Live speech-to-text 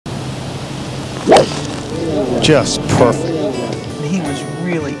just perfect. He was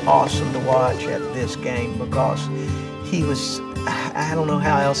really awesome to watch at this game because he was, I don't know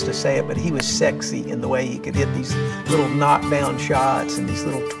how else to say it, but he was sexy in the way he could hit these little knockdown shots and these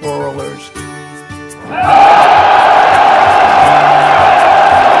little twirlers.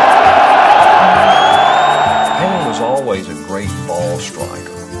 Payne was always a great ball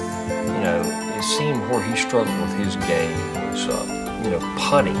striker. You know, it seemed where he struggled with his game was, you know,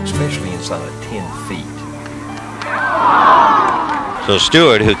 putting, especially inside of 10 feet. So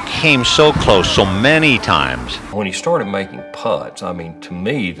Stewart, who came so close so many times. When he started making putts, I mean, to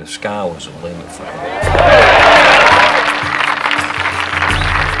me, the sky was the limit for him.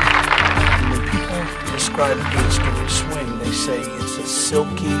 When people describe Payne Stewart's swing, they say it's a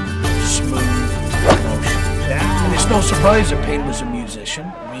silky, smooth motion. And it's no surprise that Payne was a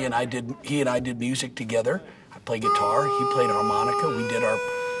musician. He and I did music together. I played guitar, he played harmonica. We did our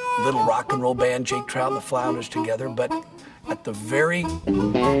little rock and roll band, Jake Trout and the Flounders, together. But at the very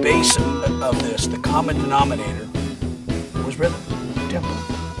base of this, the common denominator was rhythm, tempo.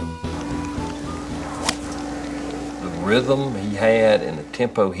 The rhythm he had and the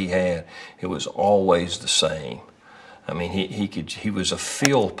tempo he had, it was always the same. I mean, he was a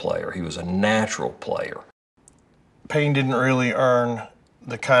field player. He was a natural player. Payne didn't really earn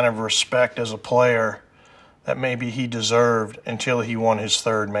the kind of respect as a player that maybe he deserved until he won his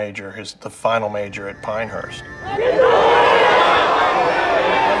third major, the final major at Pinehurst.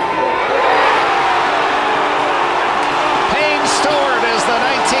 Payne Stewart is the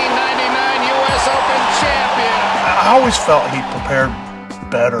 1999 U.S. Open champion. I always felt he prepared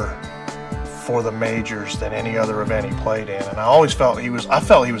better for the majors than any other event he played in, and I felt he was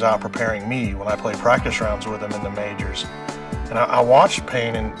out preparing me when I played practice rounds with him in the majors. And I watched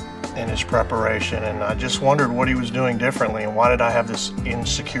Payne in his preparation, and I just wondered what he was doing differently, and why did I have this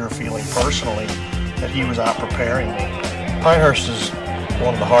insecure feeling personally that he was out preparing me. Pinehurst is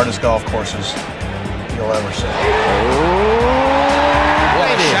one of the hardest golf courses you'll ever see.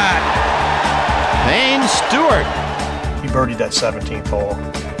 What a shot. Payne Stewart. He birdied that 17th hole.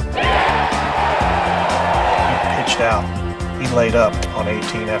 He pitched out. He laid up on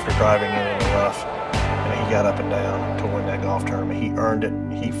 18 after driving in the rough, and he got up and down to win that golf tournament. He earned it.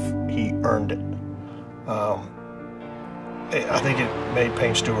 He earned it. I think it made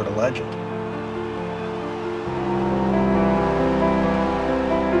Payne Stewart a legend.